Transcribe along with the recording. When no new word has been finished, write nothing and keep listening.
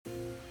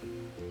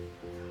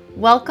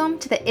Welcome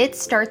to the It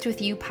Starts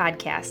With You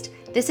podcast.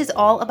 This is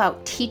all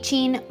about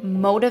teaching,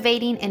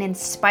 motivating, and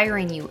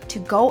inspiring you to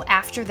go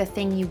after the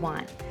thing you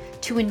want,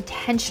 to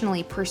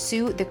intentionally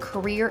pursue the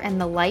career and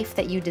the life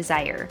that you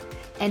desire,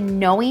 and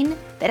knowing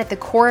that at the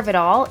core of it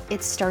all,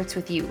 it starts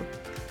with you.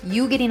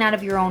 You getting out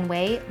of your own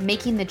way,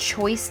 making the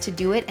choice to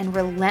do it, and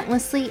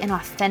relentlessly and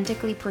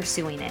authentically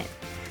pursuing it.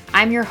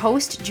 I'm your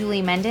host,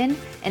 Julie Menden,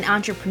 an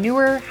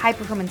entrepreneur,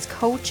 high-performance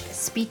coach,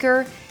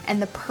 speaker,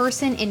 and the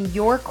person in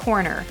your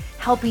corner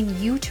helping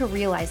you to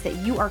realize that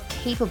you are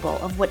capable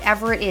of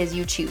whatever it is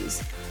you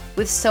choose.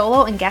 With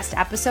solo and guest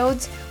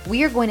episodes,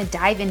 we are going to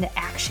dive into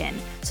action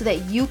so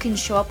that you can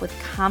show up with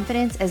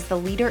confidence as the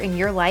leader in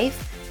your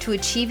life to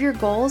achieve your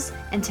goals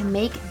and to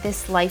make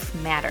this life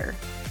matter.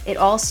 It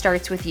all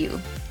starts with you.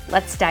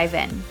 Let's dive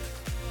in.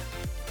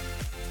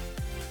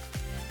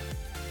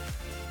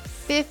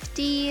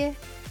 50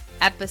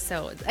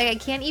 episodes. I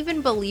can't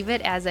even believe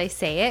it as I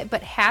say it,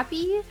 but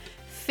happy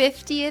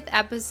 50th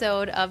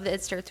episode of the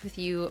It Starts With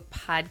You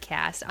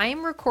podcast. I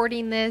am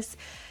recording this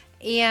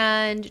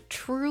and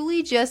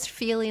truly just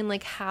feeling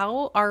like,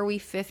 how are we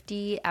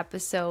 50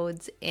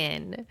 episodes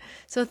in?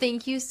 So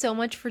thank you so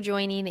much for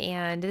joining,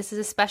 and this is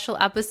a special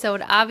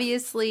episode,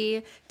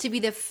 obviously, to be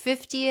the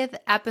 50th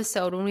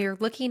episode when we were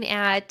looking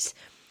at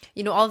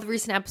all the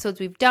recent episodes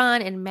we've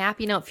done and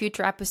mapping out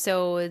future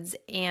episodes.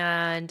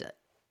 And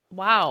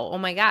wow, oh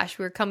my gosh,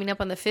 we were coming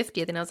up on the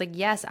 50th, and I was like,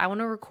 yes, I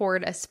want to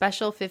record a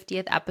special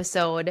 50th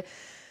episode.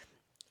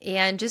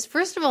 And just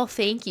first of all,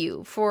 thank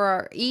you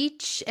for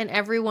each and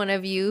every one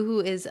of you who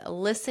is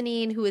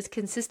listening, who is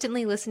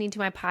consistently listening to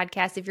my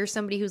podcast. If you're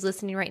somebody who's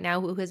listening right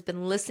now, who has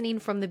been listening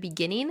from the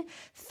beginning,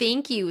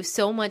 thank you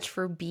so much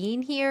for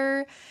being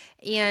here.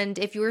 And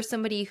if you are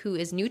somebody who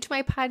is new to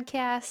my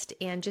podcast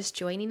and just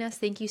joining us,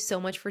 thank you so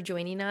much for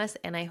joining us.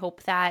 And I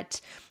hope that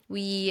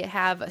we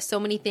have so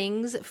many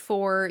things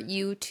for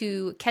you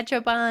to catch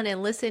up on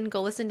and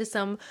go listen to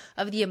some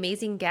of the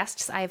amazing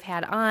guests I've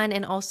had on,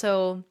 and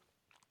also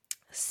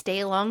stay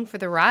along for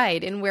the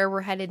ride and where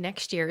we're headed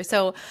next year.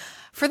 So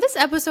for this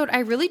episode, I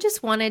really just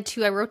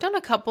I wrote down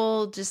a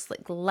couple just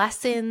like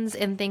lessons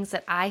and things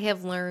that I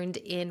have learned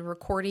in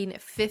recording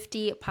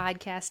 50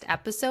 podcast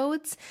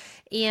episodes,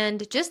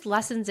 and just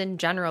lessons in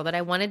general that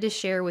I wanted to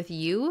share with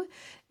you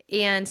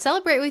and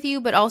celebrate with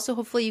you, but also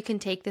hopefully you can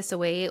take this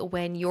away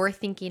when you're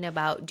thinking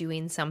about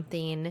doing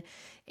something.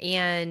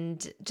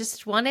 And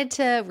just wanted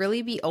to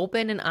really be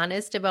open and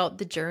honest about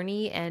the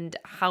journey and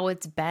how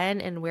it's been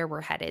and where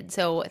we're headed.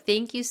 So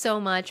thank you so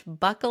much.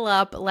 Buckle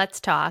up. Let's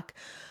talk.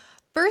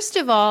 First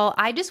of all,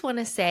 I just want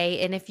to say,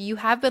 and if you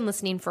have been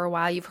listening for a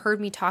while, you've heard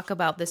me talk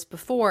about this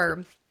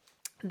before,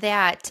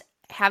 that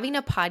having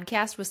a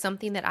podcast was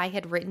something that I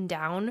had written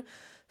down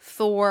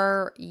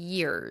for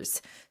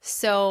years.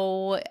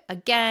 So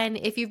again,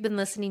 if you've been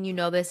listening, you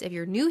know this. If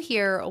you're new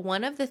here,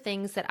 one of the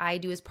things that I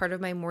do as part of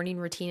my morning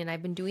routine, and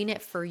I've been doing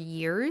it for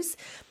years,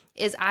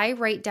 is I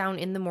write down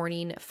in the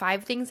morning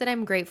 5 things that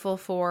I'm grateful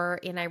for,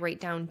 and I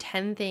write down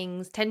 10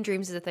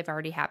 dreams as if they've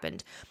already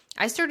happened.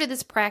 I started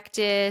this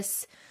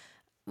practice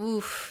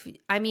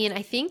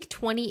I think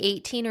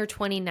 2018 or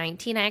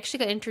 2019. I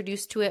actually got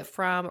introduced to it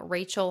from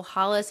Rachel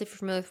Hollis. If you're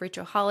familiar with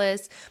Rachel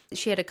Hollis,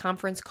 she had a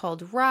conference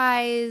called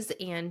Rise,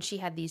 and she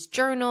had these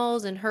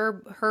journals, and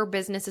her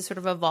business has sort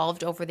of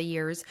evolved over the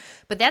years.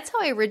 But that's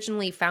how I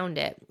originally found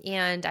it,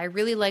 and I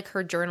really like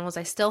her journals.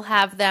 I still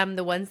have them,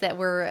 the ones that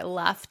were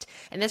left,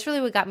 and that's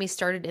really what got me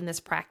started in this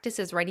practice,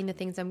 is writing the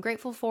things I'm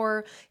grateful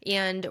for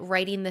and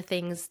writing the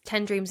things,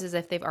 10 dreams as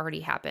if they've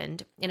already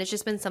happened. And it's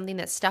just been something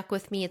that stuck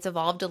with me. It's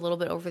evolved a little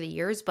bit over the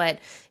years, but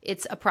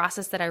it's a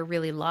process that I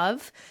really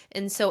love.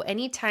 And so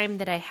anytime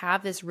that I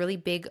have this really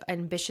big,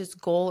 ambitious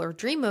goal or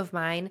dream of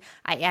mine,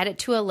 I add it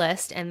to a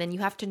list, and then you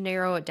have to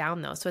narrow it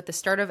down though. So at the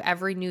start of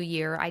every new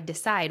year, I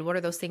decide what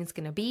are those things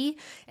going to be.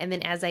 And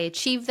then as I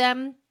achieve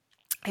them,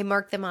 I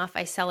mark them off,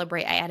 I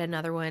celebrate, I add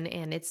another one,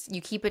 and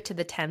you keep it to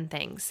the 10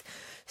 things.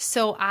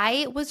 So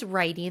I was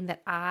writing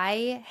that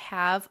I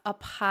have a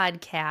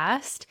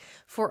podcast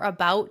for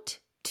about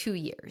 2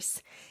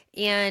 years,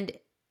 and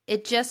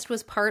it just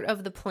was part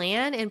of the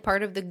plan and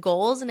part of the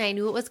goals, and I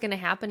knew it was going to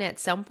happen at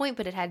some point,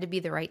 but it had to be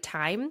the right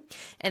time.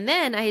 And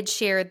then I had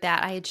shared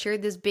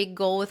this big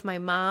goal with my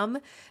mom,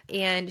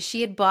 and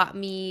she had bought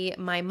me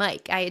my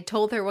mic. I had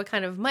told her what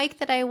kind of mic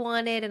that I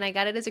wanted, and I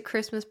got it as a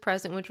Christmas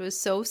present, which was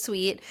so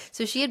sweet.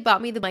 So she had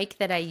bought me the mic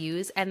that I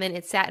use, and then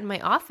it sat in my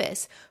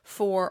office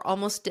for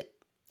almost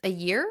a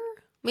year,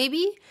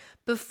 maybe,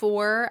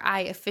 before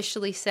I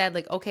officially said,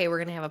 okay, we're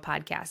going to have a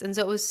podcast. And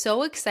so it was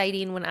so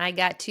exciting when I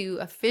got to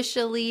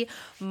officially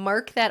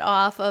mark that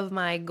off of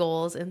my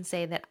goals and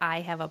say that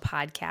I have a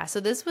podcast. So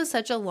this was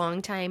such a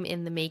long time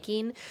in the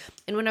making.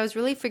 And when I was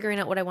really figuring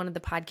out what I wanted the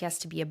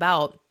podcast to be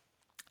about,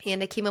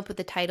 and I came up with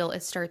the title,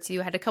 It Starts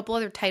You. I had a couple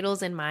other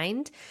titles in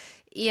mind,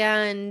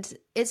 and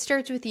It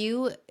Starts With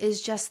You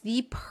is just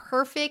the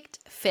perfect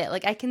fit.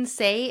 I can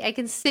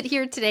sit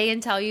here today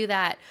and tell you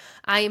that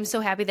I am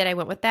so happy that I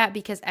went with that,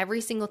 because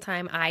every single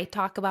time I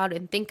talk about it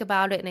and think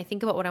about it, and I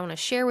think about what I want to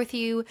share with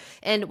you,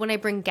 and when I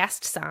bring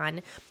guests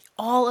on,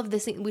 all of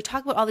this, we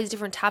talk about all these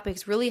different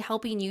topics, really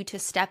helping you to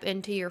step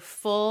into your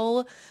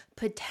full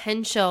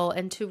potential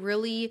and to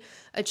really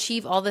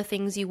achieve all the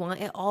things you want.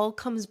 It all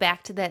comes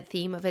back to that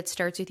theme of it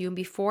starts with you. And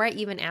before I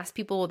even ask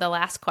people the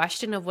last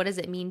question of what does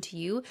it mean to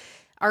you,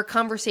 our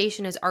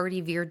conversation is already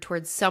veered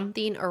towards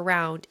something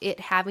around it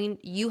having,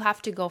 you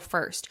have to go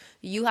first.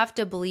 You have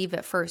to believe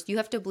it first. You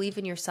have to believe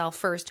in yourself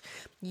first.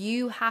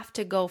 You have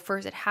to go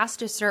first. It has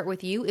to start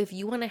with you if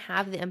you want to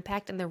have the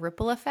impact and the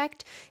ripple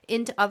effect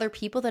into other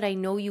people that I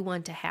know you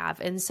want to have.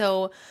 And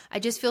so I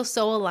just feel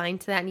so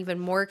aligned to that and even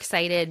more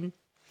excited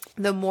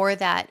the more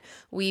that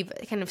we've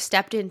kind of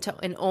stepped into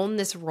and owned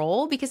this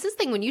role. Because this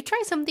thing, when you try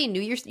something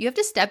new, you have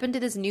to step into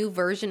this new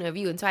version of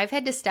you. And so I've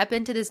had to step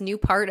into this new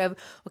part of,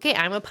 okay,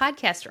 I'm a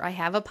podcaster. I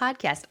have a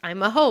podcast.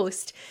 I'm a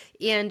host,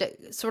 and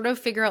sort of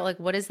figure out like,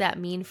 what does that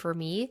mean for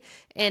me?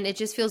 And it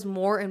just feels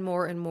more and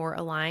more and more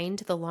aligned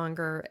the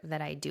longer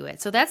that I do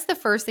it. So that's the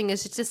first thing,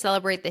 is just to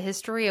celebrate the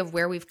history of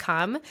where we've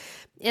come.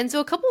 And so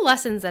a couple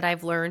lessons that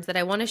I've learned that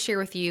I want to share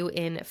with you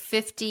in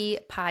 50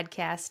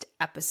 podcast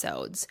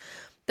episodes.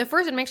 The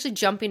first, I'm actually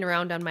jumping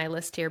around on my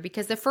list here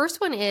because the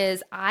first one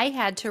is I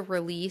had to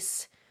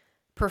release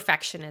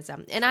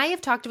perfectionism. And I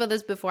have talked about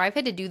this before. I've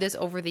had to do this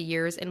over the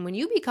years. And when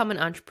you become an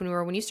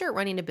entrepreneur, when you start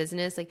running a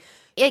business, like,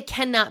 it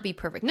cannot be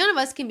perfect. None of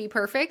us can be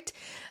perfect.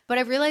 But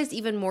I've realized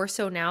even more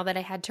so now that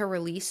I had to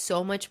release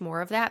so much more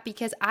of that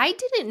because I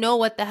didn't know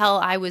what the hell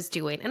I was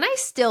doing. And I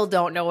still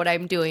don't know what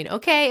I'm doing.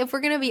 Okay. If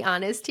we're going to be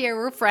honest here,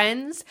 we're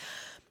friends.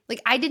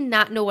 Like, I did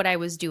not know what I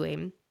was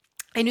doing.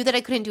 I knew that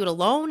I couldn't do it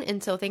alone.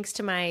 And so thanks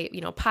to my,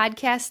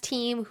 podcast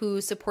team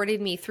who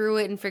supported me through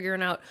it and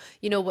figuring out,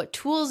 what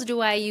tools do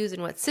I use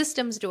and what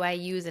systems do I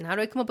use and how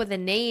do I come up with a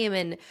name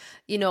and,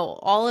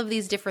 all of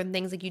these different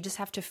things. Like, you just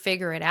have to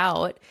figure it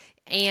out.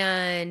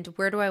 And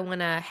where do I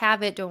want to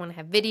have it? Do I want to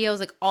have videos?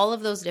 Like, all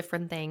of those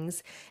different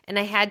things. And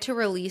I had to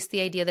release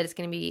the idea that it's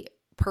going to be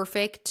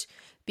perfect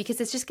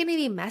because it's just going to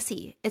be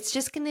messy.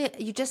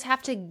 You just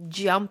have to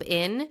jump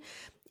in.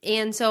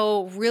 And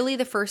so really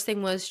the first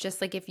thing was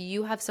just like, if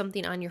you have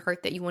something on your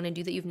heart that you want to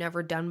do that you've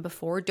never done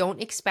before,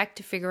 don't expect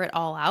to figure it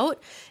all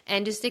out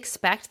and just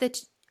expect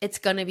that it's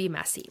going to be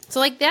messy. So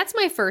like, that's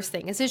my first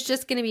thing, is it's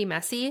just going to be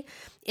messy,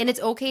 and it's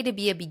okay to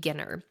be a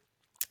beginner.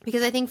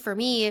 Because I think for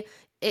me,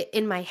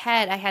 in my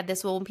head, I had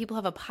this, well, when people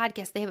have a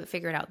podcast, they have it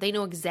figured out. They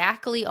know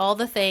exactly all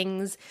the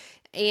things,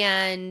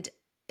 and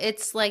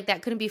it's like,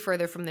 that couldn't be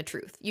further from the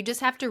truth. You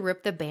just have to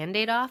rip the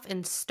Band-Aid off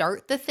and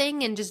start the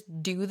thing and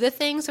just do the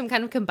thing. So I'm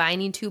kind of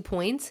combining 2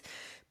 points,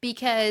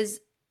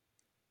 because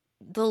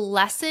the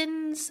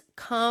lessons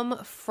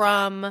come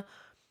from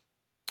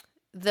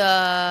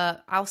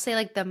I'll say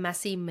like the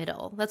messy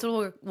middle. That's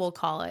what we'll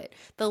call it.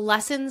 The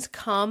lessons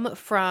come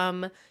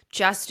from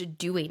just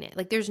doing it.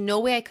 Like, there's no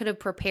way I could have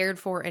prepared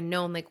for and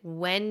known like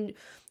when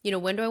do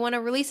I want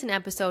to release an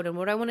episode and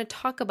what do I want to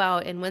talk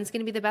about and when's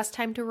going to be the best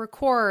time to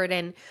record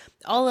and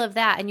all of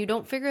that. And you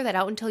don't figure that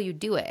out until you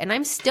do it. And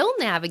I'm still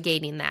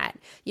navigating that,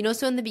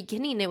 so in the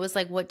beginning it was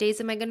like, what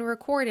days am I going to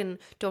record? And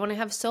do I want to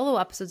have solo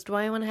episodes? Do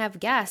I want to have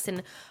guests?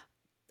 And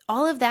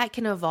all of that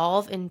can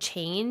evolve and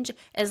change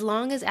as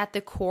long as at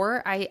the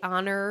core, I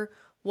honor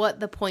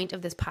what the point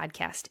of this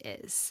podcast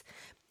is.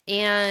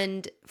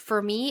 And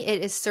for me,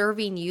 it is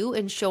serving you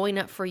and showing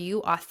up for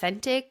you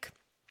authentic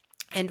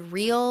and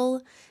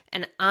real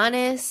and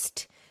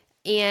honest,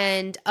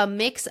 and a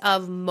mix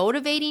of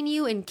motivating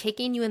you and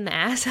kicking you in the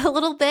ass a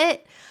little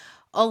bit,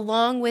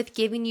 along with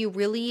giving you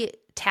really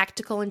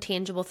tactical and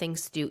tangible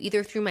things to do,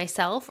 either through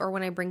myself or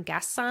when I bring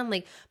guests on.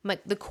 Like,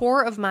 the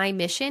core of my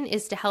mission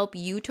is to help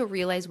you to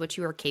realize what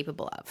you are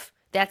capable of.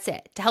 That's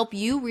it. To help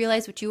you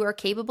realize what you are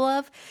capable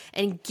of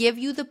and give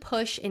you the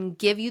push and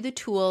give you the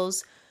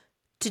tools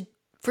to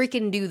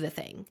freaking do the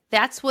thing.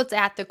 That's what's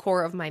at the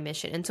core of my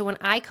mission. And so when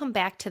I come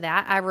back to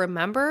that, I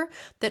remember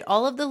that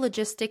all of the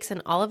logistics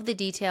and all of the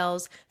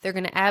details, they're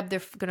going to ebb,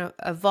 they're going to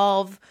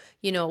evolve,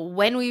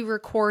 when we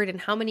record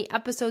and how many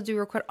episodes we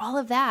record, all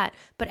of that.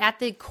 But at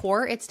the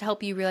core, it's to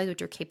help you realize what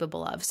you're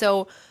capable of.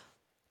 So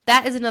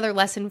that is another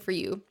lesson for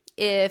you.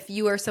 If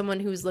you are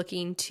someone who's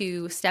looking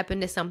to step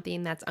into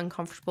something that's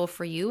uncomfortable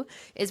for you,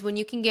 is when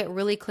you can get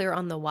really clear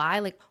on the why.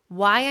 Like,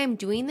 why I'm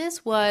doing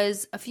this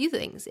was a few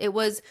things. It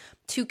was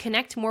to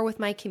connect more with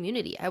my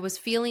community. I was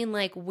feeling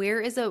like,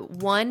 where is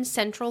one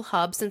central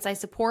hub, since I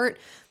support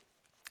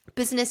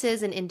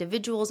businesses and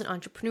individuals and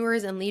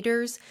entrepreneurs and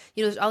leaders,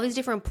 there's all these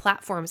different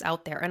platforms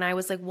out there. And I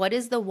was like, what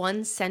is the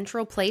one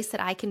central place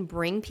that I can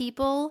bring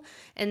people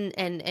and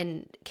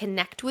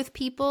connect with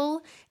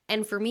people?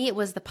 And for me, it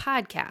was the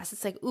podcast.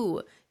 It's like,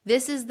 ooh,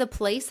 this is the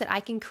place that I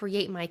can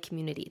create my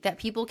community, that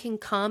people can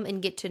come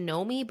and get to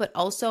know me, but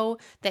also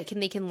that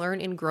they can learn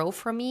and grow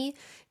from me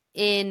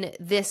in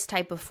this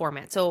type of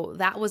format. So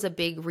that was a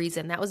big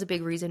reason. That was a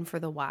big reason for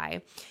the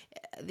why.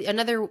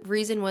 Another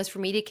reason was for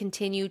me to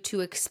continue to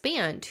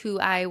expand who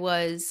I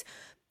was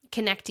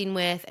connecting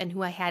with and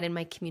who I had in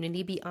my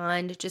community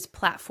beyond just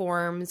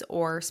platforms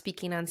or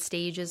speaking on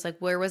stages. Like,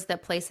 where was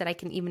that place that I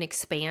can even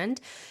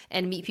expand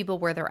and meet people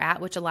where they're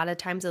at, which a lot of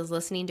times is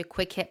listening to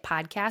quick hit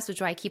podcasts, which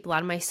is why I keep a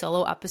lot of my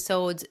solo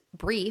episodes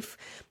brief,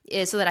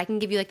 is so that I can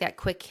give you like that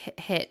quick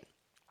hit.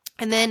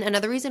 And then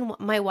another reason,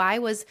 my why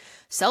was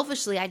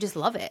selfishly, I just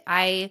love it.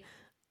 I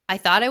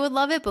thought I would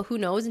love it, but who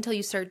knows until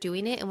you start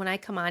doing it. And when I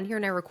come on here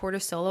and I record a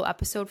solo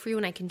episode for you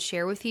and I can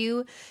share with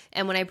you,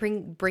 and when I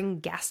bring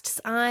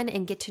guests on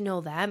and get to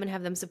know them and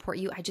have them support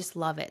you, I just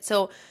love it.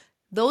 So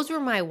those were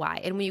my why.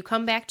 And when you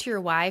come back to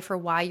your why for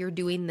why you're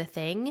doing the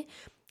thing,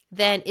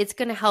 then it's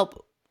going to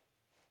help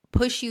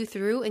push you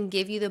through and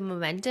give you the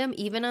momentum,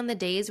 even on the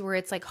days where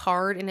it's like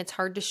hard and it's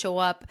hard to show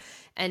up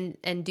and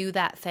do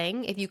that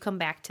thing, if you come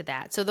back to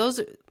that. So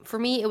those, for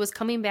me, it was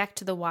coming back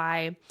to the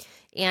why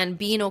and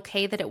being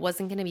okay that it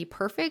wasn't going to be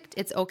perfect.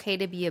 It's okay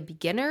to be a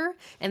beginner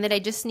and that I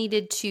just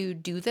needed to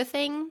do the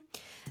thing.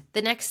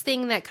 The next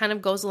thing that kind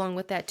of goes along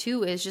with that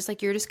too is just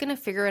like, you're just going to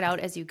figure it out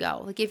as you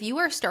go. Like, if you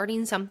are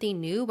starting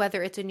something new,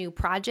 whether it's a new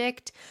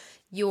project,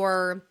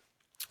 you're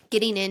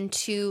getting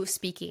into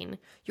speaking,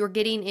 you're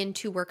getting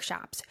into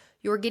workshops,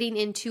 you're getting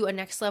into a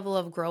next level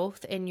of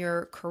growth in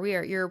your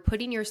career, you're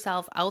putting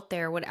yourself out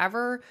there,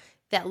 whatever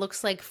that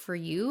looks like for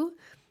you,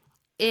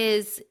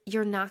 is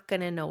you're not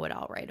going to know it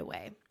all right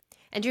away.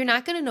 And you're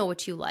not going to know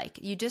what you like.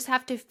 You just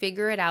have to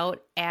figure it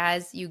out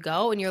as you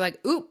go. And you're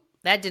like, oop,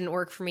 that didn't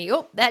work for me.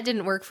 Oh, that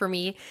didn't work for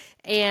me.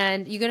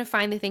 And you're going to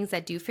find the things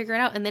that do figure it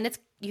out. And then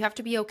you have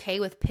to be okay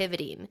with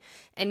pivoting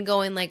and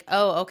going like,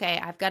 oh, okay,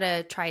 I've got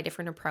to try a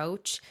different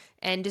approach,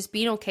 and just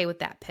being okay with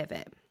that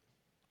pivot.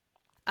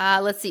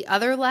 Let's see,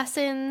 other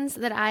lessons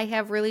that I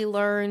have really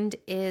learned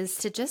is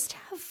to just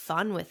have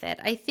fun with it.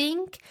 I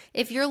think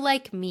if you're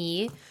like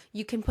me,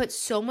 you can put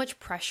so much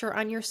pressure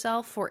on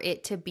yourself for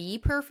it to be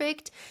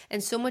perfect,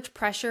 and so much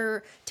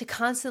pressure to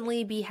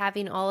constantly be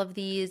having all of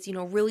these,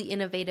 really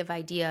innovative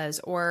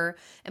ideas, or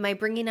am I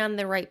bringing on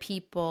the right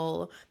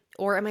people,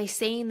 or am I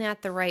saying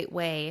that the right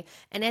way?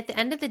 And at the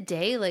end of the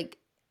day, like,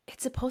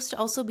 it's supposed to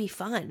also be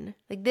fun.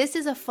 Like, this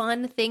is a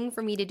fun thing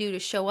for me to do, to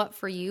show up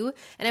for you.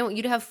 And I want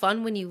you to have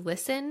fun when you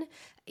listen.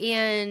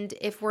 And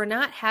if we're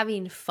not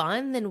having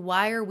fun, then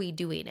why are we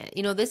doing it?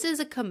 This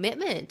is a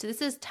commitment.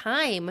 This is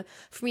time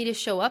for me to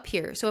show up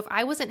here. So if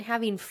I wasn't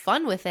having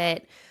fun with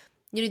it,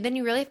 then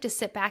you really have to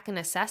sit back and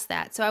assess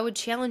that. So I would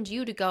challenge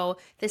you to go,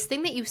 this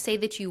thing that you say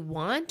that you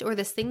want, or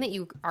this thing that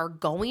you are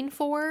going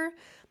for,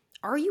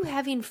 are you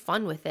having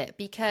fun with it?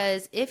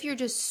 Because if you're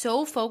just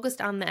so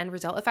focused on the end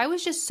result, if I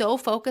was just so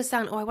focused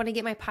on, I want to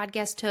get my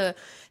podcast to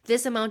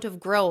this amount of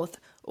growth,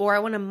 or I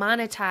want to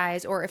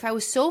monetize, or if I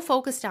was so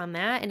focused on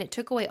that and it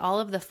took away all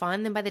of the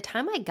fun, then by the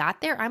time I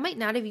got there, I might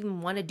not have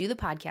even want to do the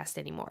podcast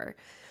anymore.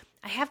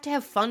 I have to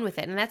have fun with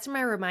it. And that's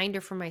my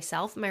reminder for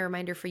myself, my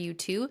reminder for you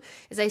too,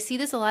 is I see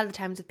this a lot of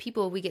times with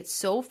people. We get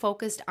so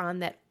focused on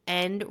that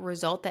end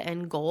result, the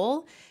end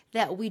goal,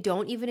 that we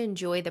don't even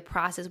enjoy the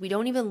process. We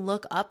don't even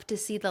look up to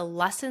see the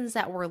lessons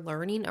that we're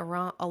learning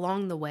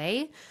along the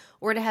way,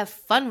 or to have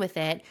fun with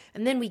it.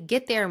 And then we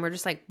get there and we're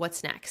just like,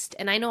 what's next?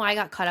 And I know I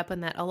got caught up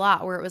in that a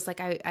lot, where it was like,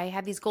 I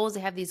have these goals,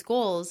 I have these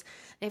goals.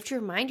 And you have to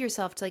remind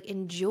yourself to like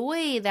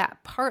enjoy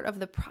that part of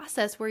the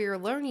process where you're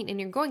learning and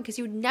you're growing, because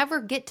you would never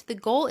get to the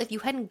goal if you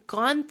hadn't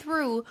gone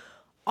through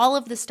all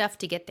of the stuff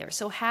to get there.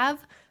 So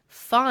have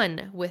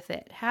fun with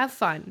it. Have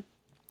fun.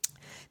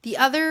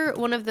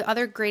 One of the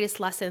other greatest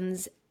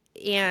lessons,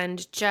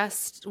 and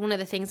just one of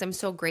the things I'm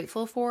so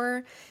grateful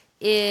for,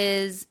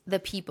 is the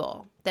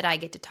people that I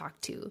get to talk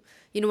to.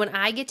 When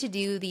I get to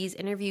do these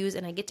interviews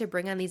and I get to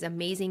bring on these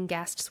amazing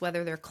guests,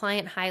 whether they're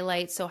client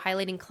highlights, so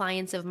highlighting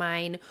clients of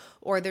mine,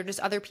 or they're just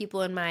other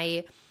people in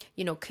my,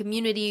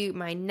 community,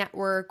 my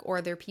network,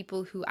 or they're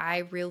people who I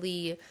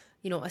really,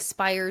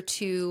 aspire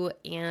to,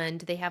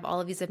 and they have all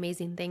of these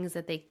amazing things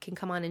that they can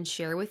come on and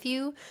share with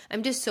you.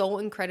 I'm just so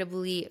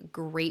incredibly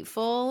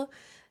grateful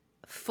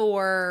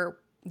for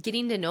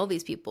getting to know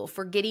these people,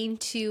 for getting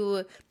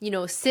to,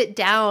 sit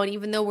down,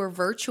 even though we're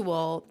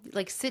virtual,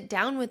 like sit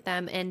down with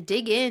them and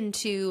dig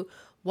into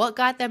what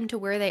got them to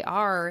where they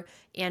are,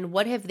 and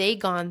what have they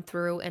gone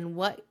through, and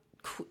what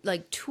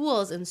like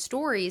tools and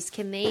stories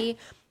can they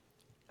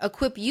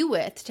equip you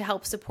with to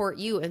help support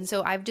you. And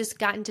so I've just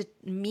gotten to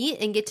meet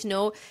and get to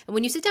know. And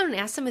when you sit down and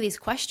ask some of these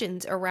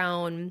questions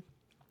around,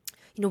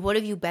 what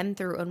have you been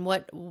through, and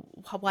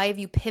why have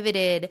you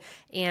pivoted,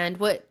 and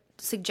what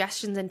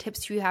suggestions and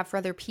tips do you have for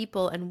other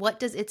people, and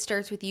what does It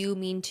Starts With You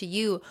mean to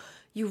you,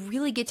 you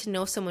really get to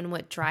know someone,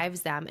 what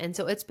drives them. And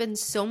so it's been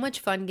so much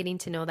fun getting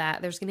to know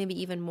that. There's going to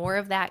be even more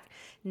of that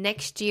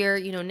next year.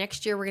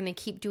 Next year we're going to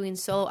keep doing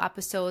solo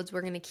episodes.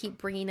 We're going to keep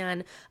bringing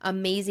on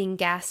amazing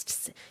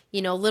guests.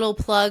 Little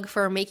plug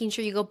for making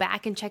sure you go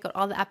back and check out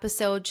all the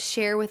episodes,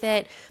 share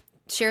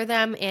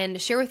them,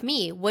 and share with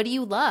me. What do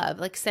you love?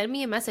 Like, send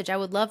me a message. I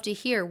would love to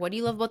hear. What do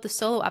you love about the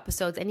solo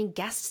episodes? Any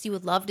guests you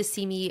would love to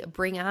see me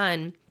bring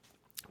on?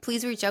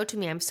 Please reach out to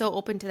me. I'm so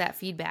open to that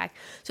feedback.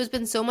 So it's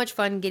been so much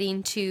fun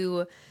getting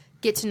to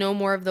get to know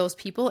more of those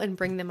people and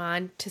bring them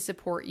on to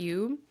support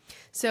you.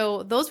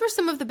 So those were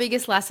some of the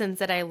biggest lessons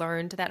that I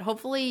learned that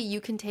hopefully you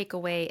can take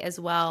away as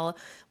well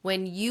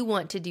when you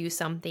want to do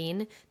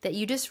something, that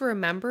you just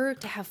remember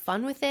to have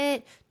fun with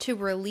it, to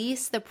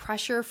release the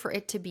pressure for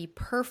it to be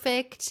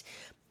perfect,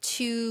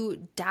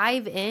 to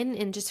dive in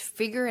and just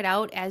figure it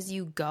out as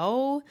you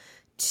go,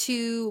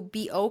 to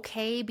be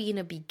okay being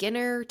a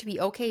beginner, to be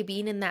okay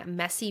being in that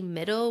messy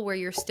middle where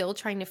you're still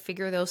trying to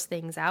figure those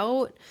things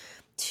out,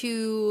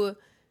 to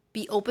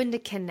be open to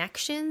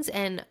connections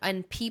and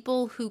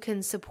people who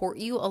can support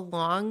you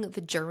along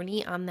the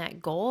journey on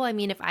that goal. I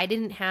mean, if I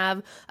didn't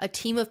have a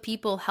team of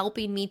people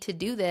helping me to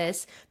do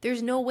this,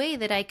 there's no way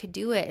that I could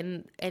do it.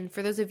 And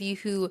for those of you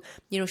who,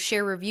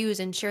 share reviews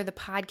and share the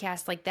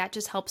podcast, like that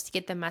just helps to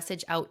get the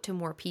message out to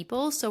more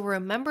people. So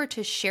remember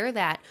to share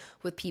that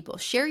with people.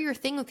 Share your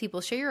thing with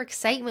people. Share your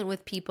excitement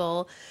with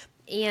people,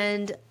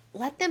 and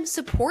let them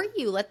support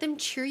you. Let them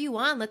cheer you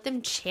on. Let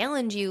them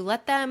challenge you.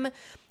 Let them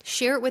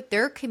share it with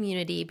their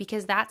community,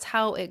 because that's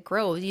how it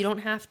grows. You don't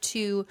have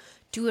to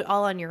do it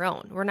all on your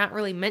own. We're not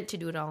really meant to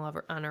do it all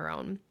on our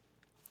own.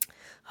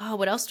 Oh,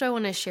 what else do I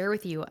want to share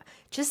with you?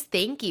 Just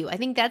thank you. I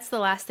think that's the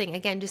last thing.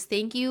 Again, just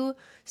thank you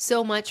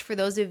so much for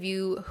those of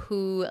you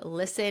who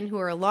listen, who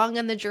are along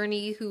on the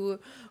journey, who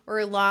are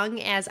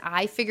along as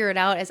I figure it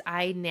out, as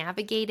I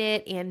navigate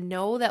it, and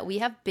know that we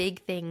have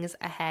big things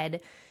ahead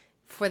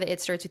for the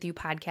It Starts With You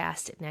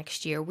podcast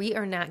next year. We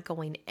are not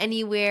going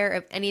anywhere.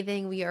 If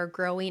anything, we are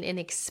growing and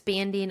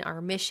expanding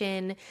our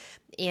mission,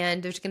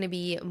 and there's going to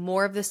be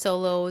more of the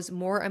solos,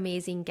 more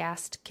amazing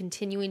guests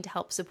continuing to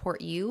help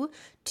support you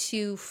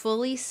to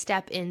fully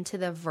step into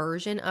the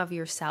version of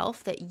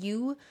yourself that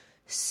you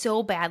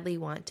so badly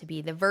want to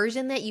be, the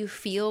version that you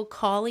feel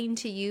calling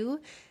to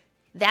you.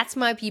 That's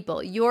my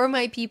people. You're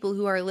my people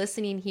who are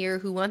listening here,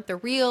 who want the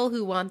real,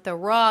 who want the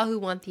raw, who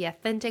want the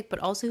authentic, but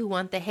also who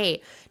want the,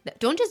 hey,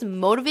 don't just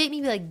motivate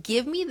me, be like,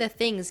 give me the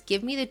things,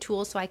 give me the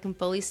tools so I can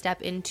fully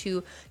step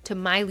into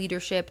my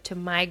leadership, to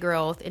my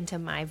growth, into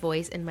my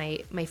voice and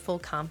my full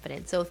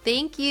confidence. So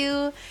thank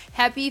you.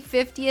 Happy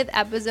 50th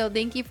episode.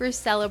 Thank you for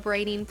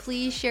celebrating.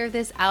 Please share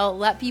this out.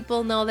 Let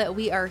people know that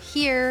we are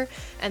here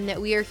and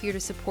that we are here to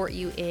support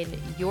you in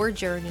your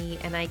journey.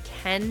 And I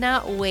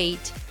cannot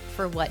wait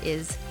for what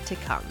is to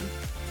come.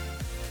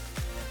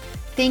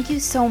 Thank you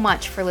so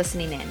much for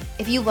listening in.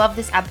 If you love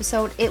this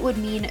episode, it would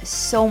mean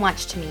so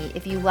much to me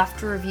if you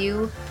left a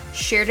review,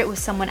 shared it with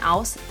someone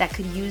else that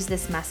could use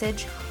this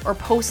message, or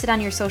post it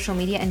on your social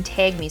media and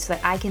tag me so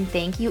that I can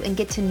thank you and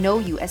get to know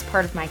you as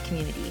part of my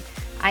community.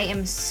 I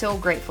am so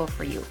grateful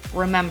for you.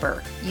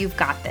 Remember, you've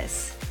got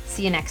this.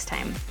 See you next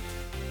time.